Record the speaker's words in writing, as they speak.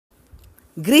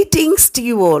Greetings to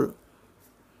you all.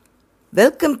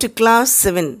 Welcome to Class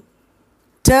 7,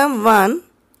 Term 1,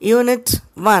 Unit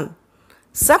 1,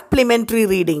 Supplementary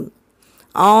Reading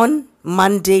on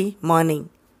Monday Morning.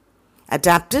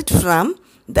 Adapted from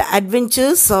The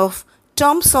Adventures of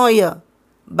Tom Sawyer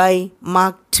by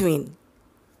Mark Twain.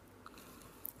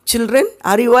 Children,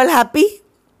 are you all happy?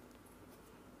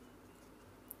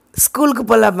 ஸ்கூலுக்கு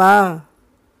போகலாமா?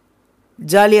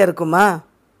 ஜாலியாக இருக்குமா?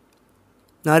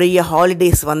 நிறைய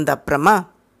holidays வந்த அப்புறமா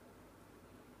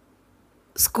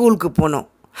ஸ்கூலுக்கு போனோம்.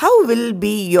 How will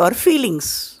be your feelings?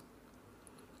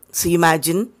 So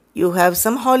imagine you have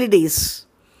some holidays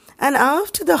and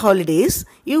after the holidays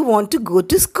you want to go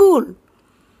to school.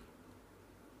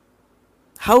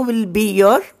 How will be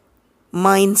your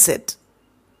mindset?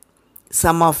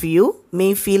 Some of you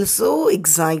may feel so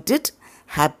excited,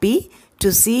 happy to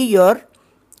see your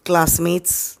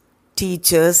classmates,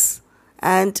 teachers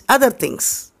and other things.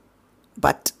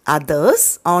 But others,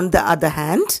 on the other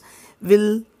hand, will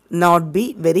not be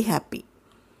very happy.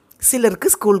 சிலருக்கு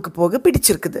ஸ்கூலுக்கு போக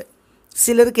பிடிச்சிருக்குது,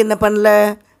 சிலருக்கு என்ன பண்ணல,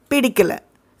 பிடிக்கலை.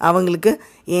 அவங்களுக்கு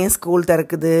ஏன் ஸ்கூல்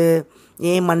திறக்குது,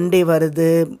 ஏன் மண்டே வருது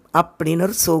அப்படின்னு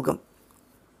ஒரு சோகம்.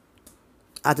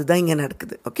 அதுதான் இங்கே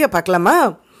நடக்குது. ஓகே, பார்க்கலாமா?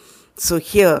 So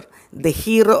here, the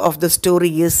hero of the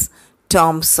story is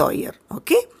Tom Sawyer.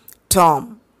 Okay, Tom.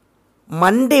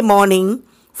 Monday morning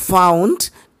found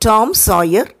Tom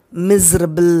Sawyer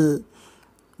miserable.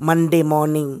 Monday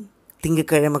morning,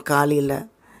 திங்கக்கிழமை காலையில்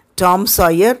டாம்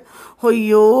சாயர்,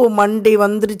 ஐயோ மண்டே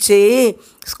வந்துருச்சே,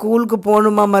 ஸ்கூலுக்கு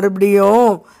போகணுமா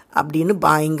மறுபடியும் அப்படின்னு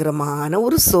பயங்கரமான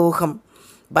ஒரு சோகம்,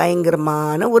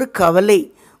 பயங்கரமான ஒரு கவலை,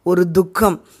 ஒரு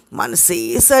துக்கம், மனசே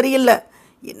சரியில்லை,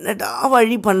 என்னடா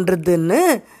வழி பண்ணுறதுன்னு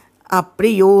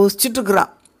அப்படி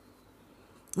யோசிச்சுட்ருக்குறான்.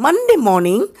 Monday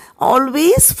morning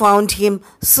always found him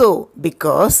so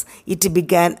because it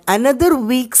began another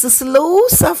week's slow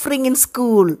suffering in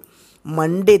school.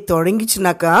 Monday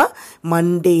தொடங்கிச்சுனாக்கா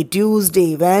Monday, Tuesday,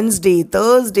 Wednesday,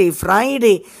 Thursday,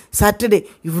 Friday, Saturday,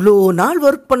 இவ்வளோ நாள்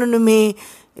ஒர்க் பண்ணணுமே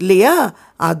இல்லையா,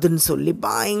 அதுன்னு சொல்லி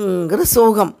பயங்கர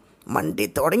சோகம். மண்டே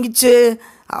தொடங்கிச்சு,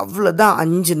 அவ்வளோதான்,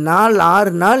 5 நாள்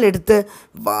 6 நாள் எடுத்து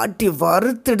வாட்டி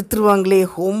வறுத்து எடுத்துருவாங்களே,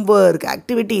 ஹோம்ஒர்க்,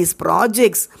 ஆக்டிவிட்டீஸ்,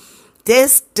 ப்ராஜெக்ட்ஸ்,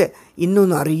 டெஸ்ட்,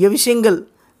 இன்னும் நிறைய விஷயங்கள்.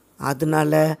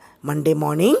 அதனால Monday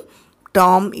morning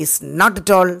Tom is not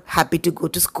at all happy to go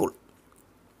to school.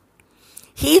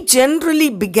 He generally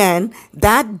began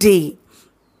that day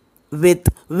with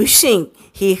wishing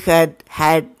he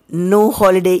had no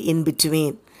holiday in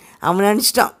between. அவன்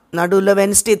நினச்சிட்டான், நடுவில்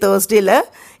வென்ஸ்டே தேர்ஸ்டேயில்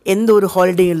எந்த ஒரு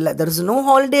ஹாலிடேயும் இல்லை. There is no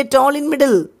holiday at all in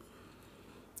middle.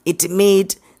 It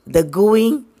made the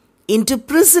going into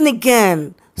prison again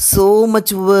so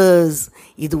much worse.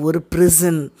 இது ஒரு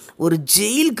prison, ஒரு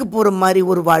ஜெயிலுக்கு போகிற மாதிரி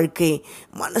ஒரு வாழ்க்கை,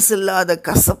 மனசில்லாத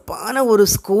கசப்பான ஒரு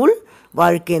ஸ்கூல்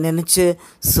வாழ்க்கையை நினச்சி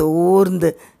சோர்ந்து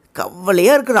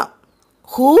கவலையாக இருக்கிறான்.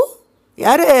 ஹூ?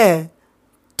 யார்?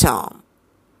 டாம்.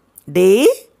 Day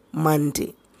Monday.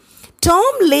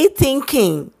 டாம் லே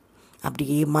திங்கிங்,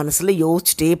 அப்படியே மனசில்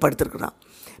யோசிச்சுட்டே படுத்துருக்குறான்.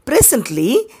 Presently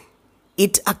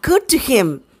it occurred to him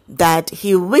that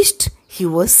he wished he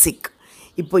was sick.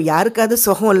 இப்போ யாருக்காவது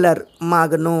சுகம்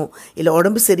இல்லாம இல்லை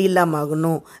உடம்பு சரியில்லாமல்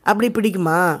ஆகணும் அப்படி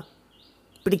பிடிக்குமா?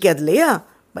 பிடிக்காது இல்லையா?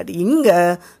 பட் இங்கே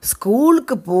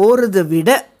ஸ்கூலுக்கு போகிறத விட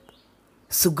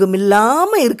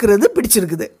சுகமில்லாமல் இருக்கிறது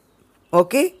பிடிச்சிருக்குது.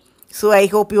 Okay, so I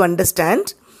hope you understand.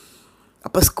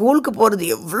 அப்போ ஸ்கூலுக்கு போகிறது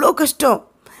எவ்வளோ கஷ்டம்,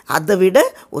 அதை விட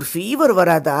ஒரு ஃபீவர்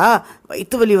வராதா,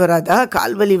 வயிற்று வலி வராதா,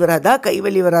 கால் வலி வராதா, கை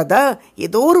வலி வராதா,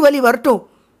 ஏதோ ஒரு வலி வரட்டும்,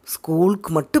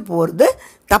 ஸ்கூலுக்கு மட்டும் போகிறத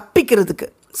தப்பிக்கிறதுக்கு.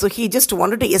 So he just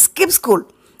wanted to escape school.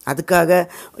 அதுக்காக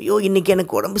ஐயோ இன்றைக்கி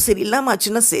எனக்கு உடம்பு சரியில்லாமல்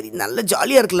ஆச்சுன்னா சரி நல்ல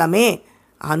ஜாலியாக இருக்கலாமே,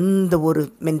 அந்த ஒரு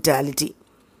மென்டாலிட்டி.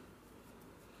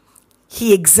 He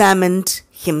examined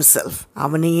himself.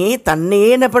 அவனையே தன்னையே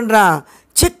என்ன பண்ணுறான்,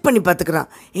 செக் பண்ணி பார்த்துக்கிறான்.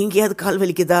 எங்கேயாவது கால்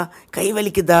வலிக்குதா, கை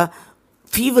வலிக்குதா,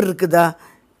 ஃபீவர் இருக்குதா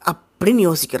அப்படின்னு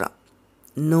யோசிக்கிறான்.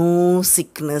 No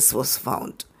sickness was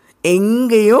found.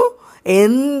 எங்கேயும்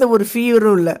எந்த ஒரு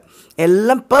ஃபீவரும் இல்லை,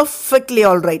 எல்லாம் perfectly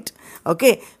all right. Okay,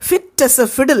 fit as a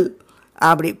ஃபிடில்,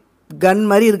 அப்படி கன்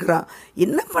மாதிரி இருக்கிறான்.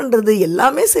 என்ன பண்ணுறது,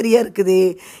 எல்லாமே சரியாக இருக்குது.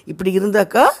 இப்படி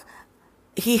இருந்தாக்கா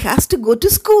he has to go to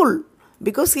school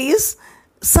because he is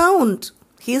sound,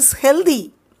 he is healthy.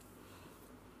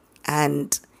 And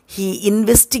he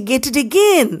investigated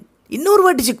again. இன்னொரு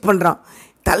வாட்டி செக் பண்ணுறான்,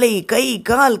 தலை, கை,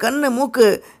 கால், கண்ணு, மூக்கு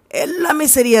எல்லாமே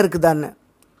சரியாக இருக்குதான்னு.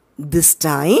 This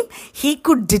time he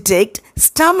could detect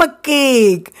stomach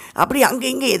ache. அப்படி அங்கே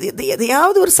இங்கே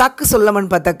எதையாவது ஒரு சாக்கு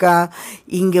சொல்லமான்னு பார்த்தாக்கா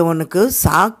இங்கே உனக்கு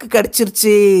சாக்கு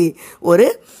கிடச்சிருச்சு. ஒரு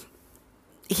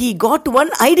he got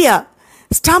one idea,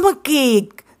 stomach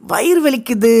ache, வயிறு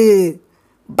வலிக்குது.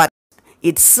 But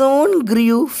It soon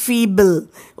grew feeble.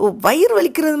 வயிறு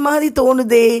வலிக்கிறது மாதிரி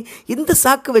தோணுதே, இந்த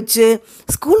சாக்கு வச்சு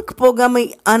ஸ்கூலுக்கு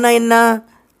போகாமல் ஆனால் என்ன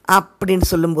அப்படின்னு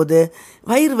சொல்லும்போது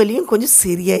வயிறு வலியும் கொஞ்சம்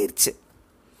சரியாயிருச்சு.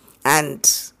 And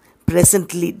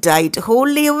presently died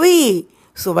wholly away.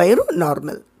 So வயிறு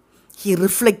normal. He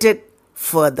reflected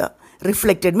further.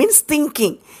 Reflected means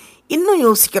thinking. இன்னும்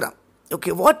யோசிக்கிறான்.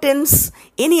 Okay, what else?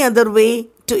 Any other way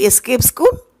to escape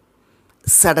school?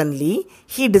 Suddenly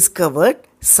he discovered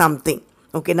something.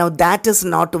 Okay, now that is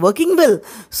not working well.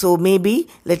 So maybe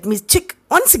let me check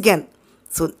once again.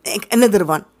 So another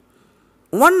one.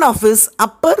 One of his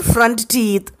upper front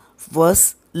teeth was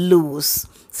loose.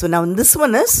 So now this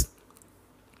one is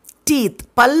teeth.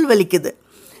 பல் வலிக்குது.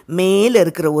 மேலே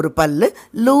இருக்கிற ஒரு பல்லு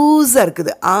லூஸாக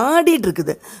இருக்குது, ஆடிட்டு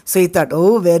இருக்குது. So I thought, O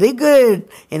very good,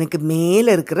 எனக்கு மேலே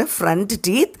இருக்கிற ஃப்ரண்ட்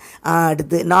டீத்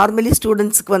ஆடுது. நார்மலி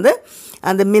ஸ்டூடெண்ட்ஸுக்கு வந்து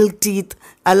அந்த மில்க் டீத்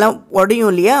எல்லாம்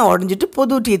உடையும் இல்லையா, உடஞ்சிட்டு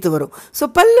புது டீத்து வரும். ஸோ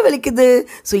பல்லு வலிக்குது.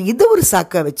 ஸோ இது ஒரு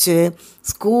சாக்கை வச்சு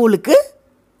ஸ்கூலுக்கு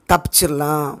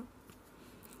தப்பிச்சிடலாம்.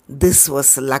 This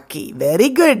was lucky. Very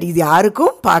good, இது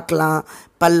யாருக்கும் பார்க்கலாம்,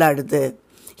 பல்லாடுது.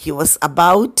 He was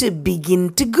about to begin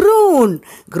to groan.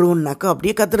 Groanனாக்கா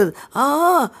அப்படியே கத்துறது,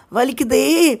 வலிக்குதே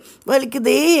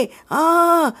வலிக்குதே,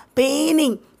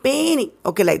 paining.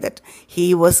 Okay, like that. He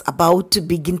was about to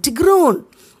begin to groan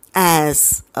as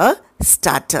a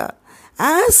starter,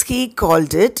 as he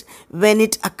called it, when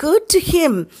it occurred to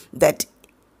him that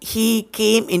he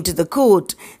came into the court,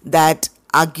 that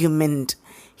argument.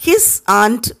 His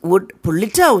aunt would pull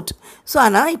it out. So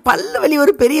ஆனால் பல்லு வலி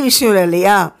ஒரு பெரிய விஷயம்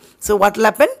இல்லையா. So what will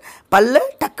happen? பல்ல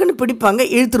டக்குன்னு பிடிப்பாங்க,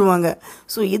 இழுத்துருவாங்க.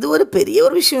 ஸோ இது ஒரு பெரிய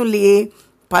ஒரு விஷயம் இல்லையே,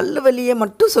 பல்லு வலியை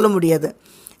மட்டும் சொல்ல முடியாது.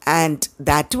 And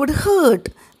that would hurt.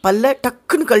 பல்ல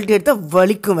டக்குன்னு கழட்டி எடுத்தால்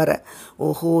வலிக்கும் வர.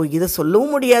 ஓஹோ, இதை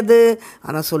சொல்லவும் முடியாது,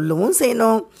 ஆனால் சொல்லவும்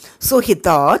செய்யணும். So he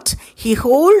thought he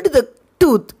hold the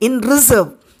tooth in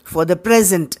reserve for the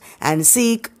present and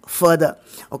seek further.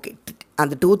 Okay,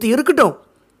 அந்த டூத் இருக்கட்டும்,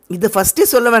 இது ஃபஸ்ட்டே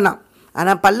சொல்ல வேணாம்,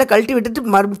 ஆனால் பல்ல கழட்டி விட்டுட்டு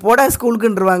மறுபடியும் போடா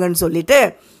ஸ்கூலுக்குன்றவாங்கன்னு சொல்லிவிட்டு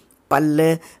பல்லு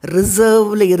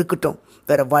ரிசர்வில் இருக்கட்டும்.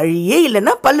 வேறு வழியே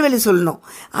இல்லைன்னா பல்வலி சொல்லணும்.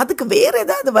 அதுக்கு வேறு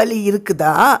ஏதாவது வலி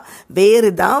இருக்குதா, வேறு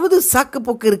ஏதாவது சாக்கு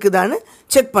போக்கு இருக்குதான்னு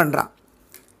செக் பண்ணுறான்.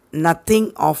 Nothing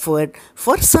offered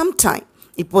for some time.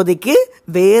 இப்போதைக்கு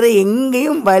வேறு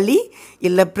எங்கேயும் வலி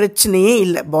இல்லை, பிரச்சனையே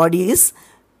இல்லை. Body is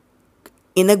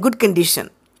in a good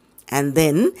condition. And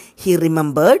then he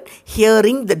remembered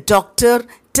hearing the doctor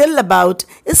tell about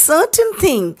a certain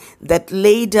thing that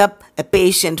laid up a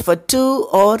patient for 2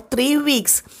 or 3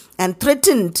 weeks and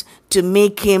threatened to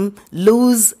make him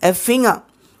lose a finger.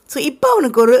 So இப்போ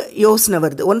அவனுக்கு ஒரு யோசனை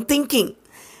வருது, one thinking.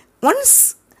 Once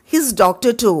his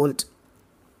doctor told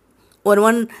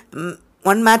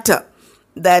one matter,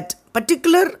 that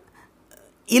particular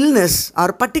illness or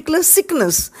particular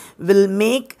sickness will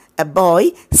make a boy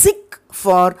sick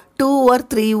for 2 or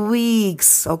 3 weeks.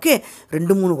 Okay,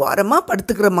 2-3 வாரமாக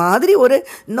படுத்துக்கிற மாதிரி ஒரு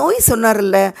நோய்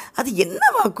சொன்னார்ல, அது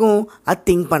என்னவாக்கும் அது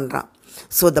திங்க் பண்ணுறான்.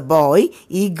 So the boy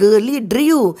eagerly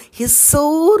drew his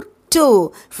sore toe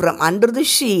from under the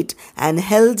sheet and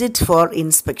held it for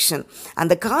inspection.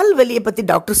 அந்த கால் வலியை பற்றி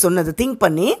டாக்டர் சொன்னதை திங்க்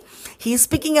பண்ணி he is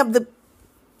picking up the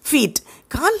feet.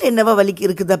 கால் என்னவா வலிக்கு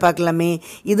இருக்குதா பார்க்கலாமே,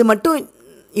 இது மட்டும்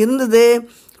இருந்தது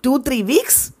 2-3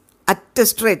 weeks at a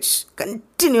stretch,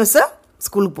 கண்டினியூஸாக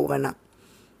ஸ்கூலுக்கு போவேண்ணா.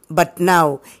 But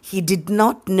now he did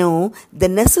not know the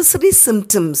necessary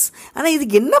symptoms. ஆனால்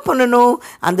இதுக்கு என்ன பண்ணணும்,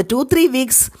 அந்த 2-3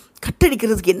 வீக்ஸ்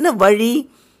கட்டடிக்கிறதுக்கு என்ன வழி,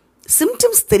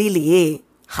 சிம்டம்ஸ் தெரியலையே.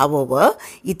 However,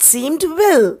 it seemed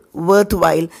well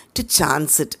worthwhile to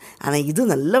chance it. ஆனால் இது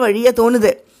நல்ல வழியாக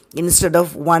தோணுது. Instead of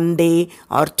 1 day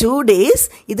or 2 days,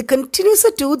 இது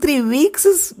கண்டினியூஸாக 2-3 weeks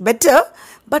is better.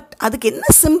 பட் அதுக்கு என்ன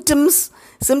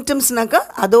சிம்டம்ஸ்னாக்கா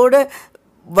அதோட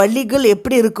வலிகள்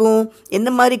எப்படி இருக்கும், என்ன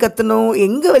மாதிரி கத்தணும்,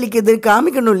 எங்கே வலிக்குது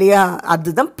காமிக்கணும் இல்லையா,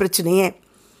 அதுதான் பிரச்சனையே.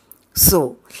 So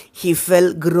he fell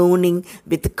groaning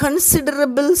with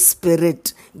considerable spirit.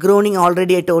 Groaning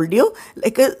already I told you,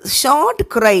 like a short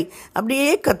cry. அப்படியே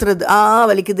கத்துறது,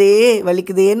 வலிக்குதே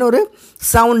வலிக்குதேன்னு ஒரு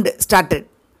sound started.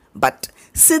 But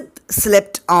Sid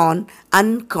slept on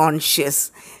unconscious.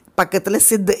 பக்கத்தில்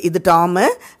சித், இது டாமு,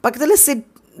 பக்கத்தில் சித்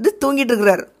தூங்கிட்டு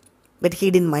இருக்கிறார். But he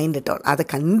didn't mind at all. அதை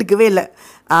கண்டுக்கவே இல்லை,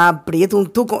 அப்படியே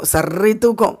தூக்கம் சர்றை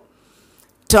தூக்கம்.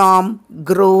 Tom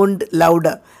groaned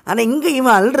louder. ஆனால் இங்கே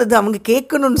இவன் அழுறது அவங்க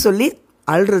கேட்கணும்னு சொல்லி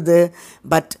அழுறது.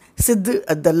 பட் சித்து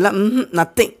அதெல்லாம்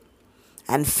nothing.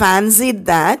 And fancied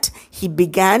that he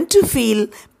began to feel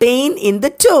pain in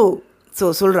the toe.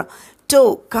 So சொல்கிறான், டோ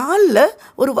காலில்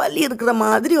ஒரு வலி இருக்கிற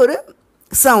மாதிரி ஒரு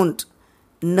sound.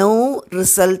 No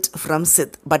result from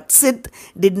Sid. But Sid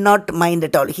did not mind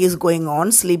at all. He is going on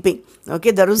sleeping.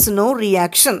 Okay, there was no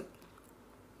reaction.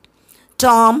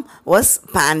 Tom was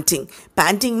panting.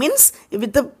 Panting means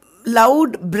with a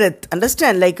loud breath.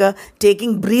 Understand? Like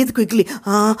breathe quickly.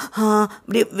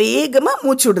 வேகமாக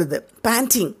மூச்சு விடுறது.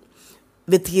 Panting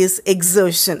with his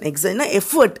exertion.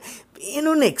 Effort.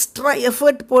 இன்னொன்று extra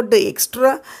effort போட்டு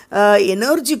extra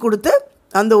energy கொடுத்த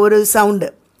அந்த ஒரு sound.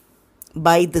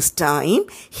 By this time,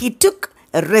 he took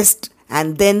a rest and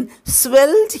then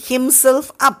swelled himself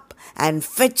up and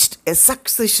fetched a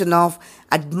succession of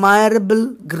admirable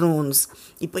groans.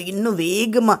 இப்போ இன்னும்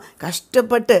வேகமாக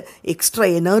கஷ்டப்பட்டு எக்ஸ்ட்ரா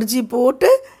எனர்ஜி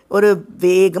போட்டு ஒரு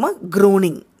வேகமாக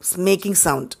groaning, making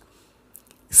sound.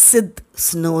 Sid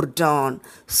snored on.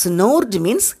 Snored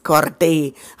means கொரட்டை.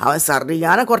 அவன்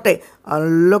சரியான கொரட்டை,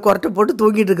 நல்ல கொரட்டை போட்டு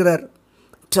தூங்கிட்டு இருக்கிறார்.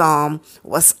 Tom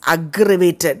was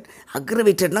aggravated.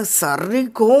 Aggravatedனா சரி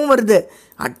கோவம் வருது.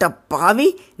 அட்ட பாவி,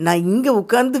 நான் இங்கே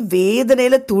உட்காந்து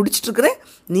வேதனையில் துடிச்சிட்ருக்கிறேன்,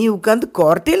 நீ உட்காந்து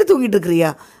கொரட்டையில் தூங்கிட்டு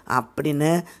இருக்கிறியா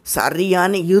அப்படின்னு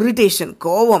சரியான இரிட்டேஷன்,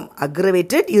 கோவம்.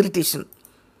 aggravated, irritation.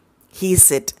 He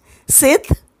said, Sid,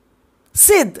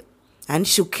 Sid, and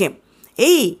shook him.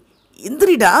 ஏய்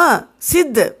எந்திரிடா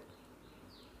Sid.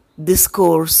 This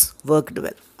course worked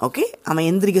well. Okay, அவன்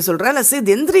எந்திரிக்க சொல்கிறான்.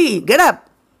 சித் எந்திரி, get up.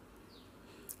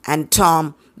 And Tom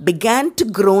began to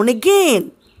groan again.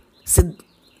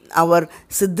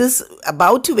 Sid is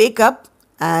about to wake up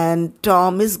and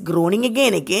Tom is groaning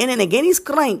again and again he's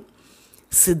crying.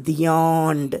 Sid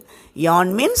yawned. Yawn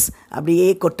means அப்படியே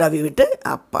கொட்டாவி விட்டு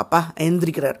அப்பா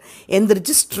எந்திரிக்கிறார்.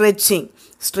 எந்திரிச்சு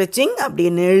stretching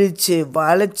அப்படியே நெழிச்சு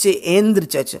வளைச்சு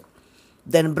எந்திரிச்சாச்சு.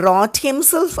 Then brought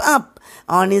himself up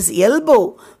on his elbow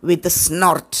with a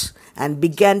snort and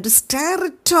began to stare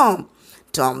at Tom.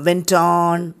 Tom went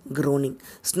on groaning.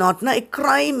 Snortna a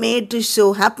cry made to show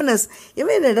happiness.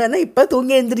 இவன் என்னடா இப்போ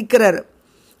தூங்கி எந்திரிக்கிறார்.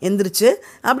 எந்திரிச்சு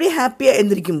அப்படியே ஹாப்பியாக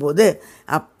எந்திரிக்கும் போது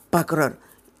பார்க்குறார்.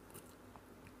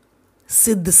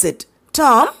 Sid set,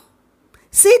 Tom,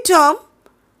 see Tom,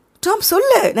 Tom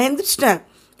சொல்லு, நான் எந்திரிச்சிட்டேன்,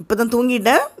 இப்போ தான்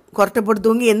தூங்கிட்டேன், கொரட்டை போட்டு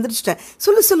தூங்கி எந்திரிச்சிட்டேன்,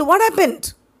 சொல்லு what happened?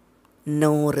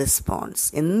 No response.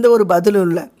 எந்த ஒரு பதிலும்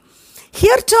இல்லை.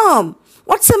 Here Tom,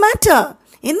 what's the matter?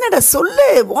 என்னடா சொல்லு,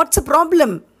 what's a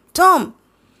problem Tom?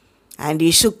 And he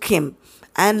shook him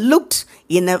and looked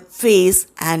in a face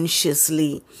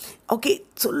anxiously. Okay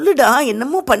சொல்லுடா,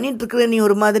 என்னமோ பண்ணிகிட்ருக்குற நீ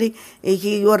ஒரு மாதிரி,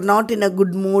 you are not in a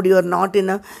good mood, you are not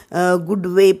in a good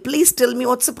way, please tell me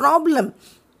what's a problem.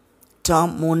 Tom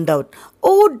moaned out,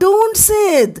 oh don't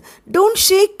Sid, don't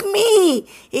shake me.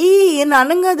 ஏய் என்னை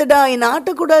அணுங்காதடா, என்னை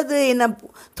ஆட்டக்கூடாது, என்னை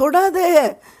தொடாத,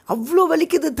 அவ்வளோ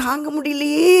வலிக்குது, தாங்க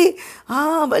முடியலையே,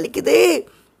 வலிக்குதே.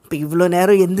 இப்போ இவ்வளோ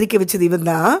நேரம் எந்திரிக்க வச்சது இவன்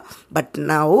தான், but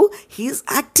now he is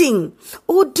acting.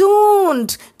 O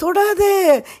don't, தொடாத,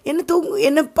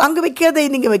 என்னை அங்கே வைக்காத,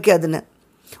 நீங்கள் வைக்காதுன்னு.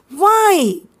 வாய்,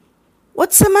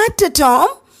 வாட்ஸ் அ மேட்டர்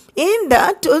டாம்? ஏண்டா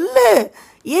சொல்லு,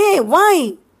 ஏன் வாய்?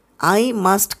 I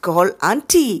must call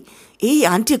auntie. ஏய்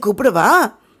ஆண்டியை கூப்பிடவா?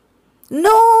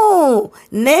 No,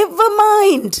 never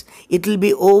mind. It will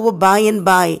be over by and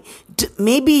by.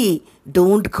 Maybe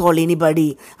don't call anybody.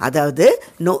 அதாவது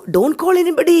no, don't call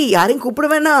anybody. யாரையும் கூப்பிட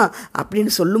வேணாம்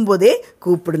அப்படின்னு சொல்லும்போதே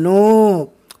கூப்பிடணும்.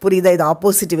 புரியுதா? இது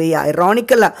ஆப்போசிட் வே,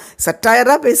 ஐரானிக்கலாக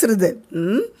சட்டாயராக பேசுறது.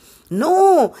 நோ,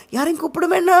 யாரையும் கூப்பிட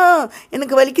வேணாம்,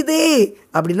 எனக்கு வலிக்குதே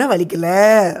அப்படின்னா வலிக்கல,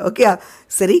 ஓகே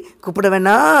சரி கூப்பிட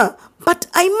வேணாம், but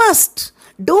I must,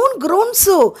 don't grown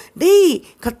so. டேய்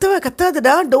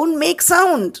கத்தாதுடா, டோன்ட் மேக்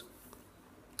சவுண்ட்,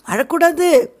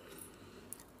 அழக்கூடாது.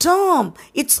 Tom,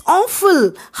 it's awful,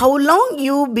 how long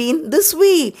you been this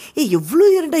way. எவ்வளோ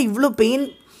ஏன்டா இவ்வளோ பெயின்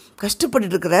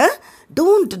கஷ்டப்பட்டு இருக்கிற,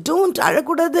 டோன்ட்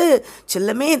அழக்கூடாது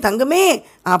செல்லமே தங்கமே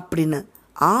அப்படின்னு.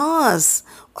 As,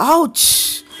 ouch,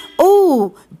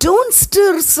 oh don't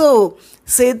stir so.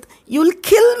 Said, you'll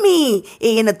kill me.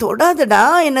 என்னை தொடாதடா,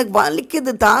 எனக்கு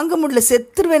வலிக்குது, தாங்க முடியல,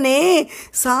 செத்துருவேனே,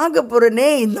 சாக போகிறேனே,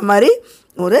 இந்த மாதிரி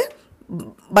ஒரு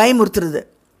பயமுறுத்துறது.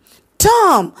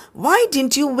 Tom, why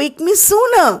didn't you wake me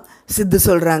sooner? சித்து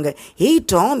சொல்கிறாங்க. ஏய்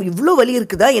டாம், இவ்வளோ வலி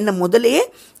இருக்குதா, என்னை முதலே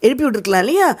எழுப்பி விட்டுருக்கலாம்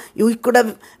இல்லையா? You could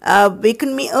have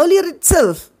wakened me earlier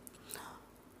itself.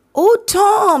 Oh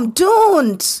Tom,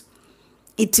 don't.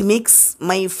 It makes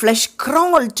my flesh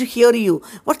crawl to hear you.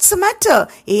 What's the matter?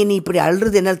 நீ இப்படி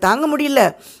அழுறது என்னால் தாங்க முடியல,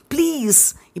 ப்ளீஸ்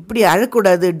இப்படி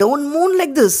அழக்கூடாது, don't moan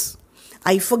like this.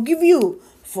 I forgive you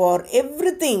for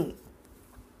everything.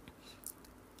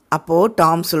 அப்போது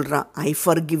Tom சொல்கிறான், ஐ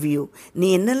forgive you, நீ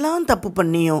என்னெல்லாம் தப்பு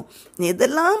பண்ணியோ, நீ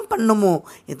எதெல்லாம் பண்ணுமோ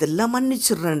இதெல்லாம்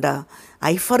மன்னிச்சிடுறேன்டா.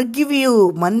 ஐ forgive you,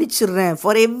 மன்னிச்சிடுறேன்,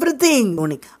 for every thing.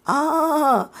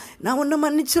 நான் உன்னை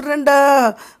மன்னிச்சிடுறேன்டா,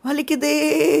 வலிக்குதே,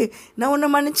 நான் உன்னை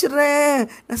மன்னிச்சிடுறேன்,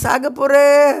 நான் சாக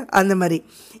போகிறேன், அந்த மாதிரி.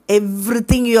 Every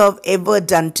thing you have ever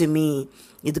done to me,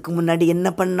 இதுக்கு முன்னாடி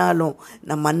என்ன பண்ணாலும்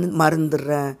நான்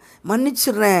மறந்துடுறேன்,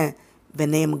 மன்னிச்சிடுறேன்,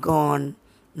 when I am gone.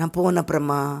 நான் போன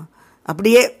அப்புறமா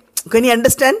அப்படியே can you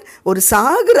understand? ஒரு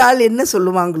சாகுற ஆள் என்ன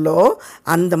சொல்லுவாங்களோ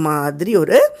அந்த மாதிரி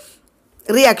ஒரு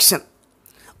reaction.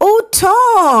 Oh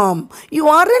Tom, you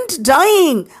aren't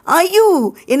dying, are you?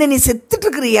 என்ன நீ செத்துட்டு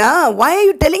இருக்கிறியா? Why are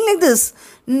you telling like this?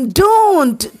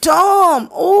 Don't, Tom.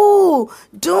 Oh,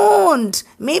 don't.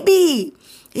 Maybe.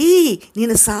 ஏய் நீ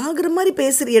என்ன சாகுற மாதிரி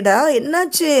பேசுறியடா,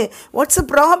 என்னாச்சு? What's the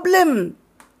problem?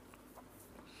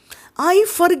 I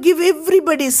forgive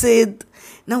everybody, Sid.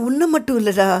 நான் உன்னை மட்டும்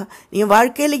இல்லைடா, என்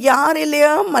வாழ்க்கையில்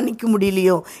யாரெல்லையா மன்னிக்க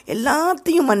முடியலையோ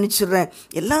எல்லாத்தையும் மன்னிச்சிடுறேன்,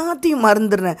 எல்லாத்தையும்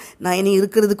மறந்துடுறேன். நான் இனி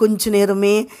இருக்கிறது கொஞ்சம்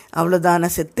நேரமே, அவ்வளோதான்,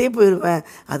 நான் செத்தே போயிடுவேன்.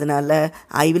 அதனால்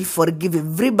I will forgive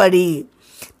everybody.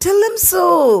 Tell them so,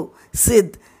 Sid.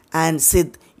 And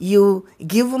Sid, you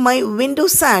give my window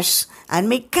sash and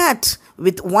my cat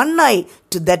with one eye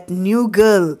to that new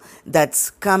girl that's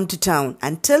come to town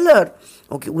and tell her,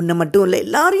 okay, உன்னை மட்டும் இல்லை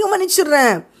எல்லாரையும்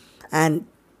மன்னிச்சிடுறேன். And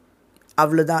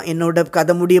அவ்வளோதான், என்னோட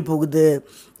கதை முடிய போகுது.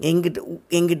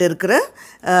 எங்கிட்ட இருக்கிற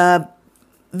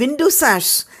window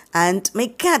சாஷ் and my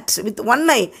gate with one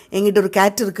ஐ, எங்கிட்ட ஒரு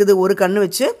கேட் இருக்குது, ஒரு கண்ணு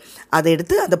வச்சு, அதை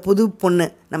எடுத்து அந்த புது பொண்ணு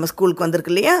நம்ம ஸ்கூலுக்கு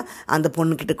வந்திருக்கு இல்லையா, அந்த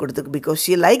பொண்ணுக்கிட்ட கொடுத்துருக்கு. Because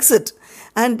she likes it.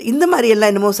 And இந்த மாதிரி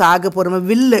எல்லாம் என்னமோ சாக போகிற மாதிரி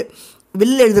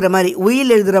வில்லு எழுதுகிற மாதிரி,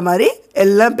 உயில் எழுதுகிற மாதிரி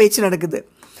எல்லாம் பேச்சு நடக்குது.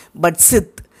 But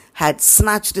Sid had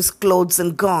snatched his clothes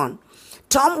and gone.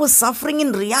 Tom was suffering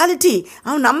in reality.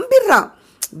 அவன் நம்பிடுறான்.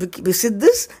 We said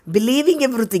this, believing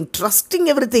everything, trusting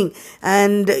everything,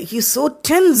 and he's so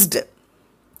tensed.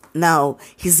 Now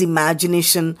his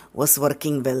imagination was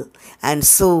working well, and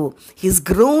so his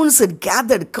groans had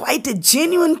gathered quite a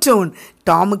genuine tone.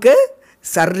 Tomக்கு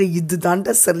சரி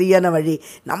இதுதான்டா சரியான வழி,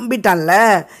 நம்பிட்டான்ல.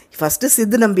 First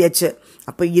சித்து நம்பியாச்சு,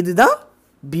 அப்போ இதுதான்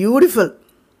beautiful.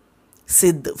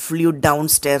 Sid flew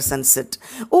downstairs and said,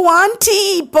 "Oh auntie,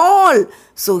 Paul."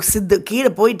 So Sid கீழே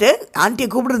போயிட்டு ஆண்டியை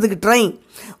கூப்பிடுறதுக்கு trying.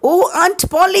 "Oh Aunt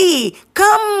Polly,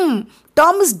 come,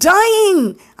 Tom is dying."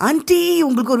 Aunty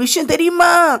உங்களுக்கு ஒரு விஷயம்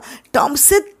தெரியுமா, டாம்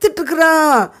செத்துட்டு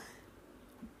இருக்கிறான்.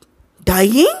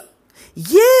 Dying?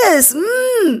 Yes.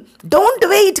 Don't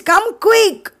wait, come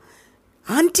quick.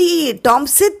 Aunty Tom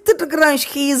செத்துட்டு இருக்கிறான்,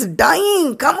 he is dying,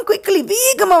 come quickly,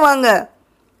 வேகமா வாங்க.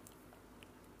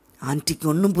 ஆண்டிக்கு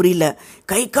ஒன்றும் புரியல,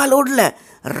 கை கால் ஓடல.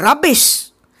 Rubbish,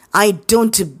 I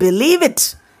don't believe it,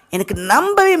 எனக்கு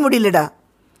நம்பவே முடியலடா.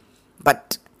 But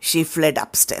she fled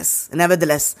upstairs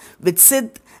nevertheless with Sid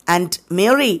and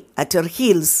Mary at her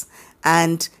heels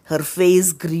and her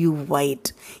face grew white.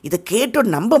 இதை கேட்டோட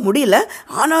நம்ப முடியல,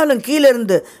 ஆனாலும் கீழே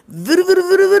இருந்து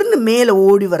விறுவிறுன்னு மேலே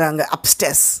ஓடி வராங்க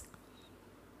upstairs.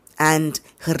 And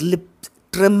her lip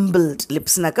trembled.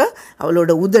 Lipsனாக்கா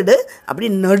அவளோட உதடு அப்படி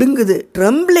நடுங்குது,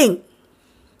 trembling.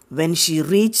 When she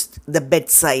reached the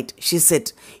bedside, she said,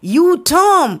 "You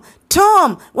Tom, Tom,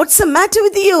 what's the matter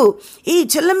with you?" ஏய்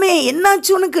செல்லமே,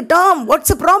 என்னாச்சு உனக்கு? Tom,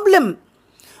 what's the problem?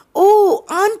 "Oh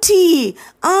auntie,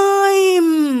 I'm..."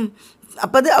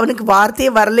 அப்போது அவனுக்கு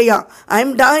வார்த்தையே வரலையா.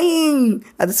 "I'm dying."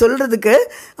 அது சொல்கிறதுக்கு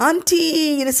ஆண்டி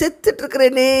என்னை செத்துட்டு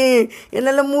இருக்கிறேனே,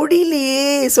 என்னால் முடியலையே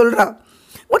சொல்கிறான்.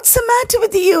 "What's the matter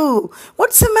with you?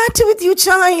 What's the matter with you,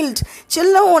 child?"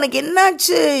 செல்லம் உனக்கு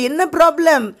என்னாச்சு, என்ன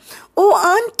problem? "Oh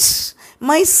aunt,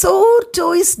 my sore toe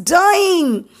is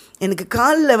dying." எனக்கு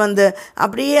காலில் வந்து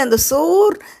அப்படியே அந்த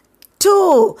சோர் டோ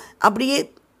அப்படியே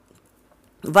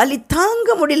வலி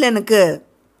தாங்க முடியல எனக்கு.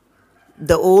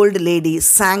 The old lady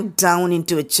sank down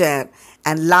into a chair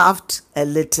and laughed a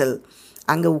little.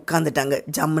 அங்கே உட்காந்துட்டாங்க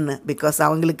ஜம்முன்னு, பிகாஸ்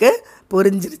அவங்களுக்கு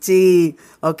புரிஞ்சிருச்சு.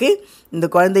 ஓகே, இந்த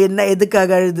குழந்தை என்ன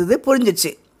எதுக்காக அழுதுது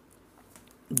புரிஞ்சிச்சு.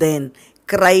 Then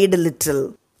cried a little.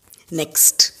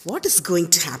 Next, what is going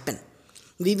to happen?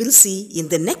 We will see in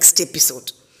the next episode.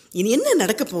 இனி என்ன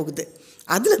நடக்க போகுது,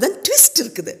 அதில் தான் ட்விஸ்ட்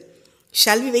இருக்குது.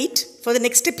 Shall we wait for the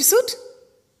next episode?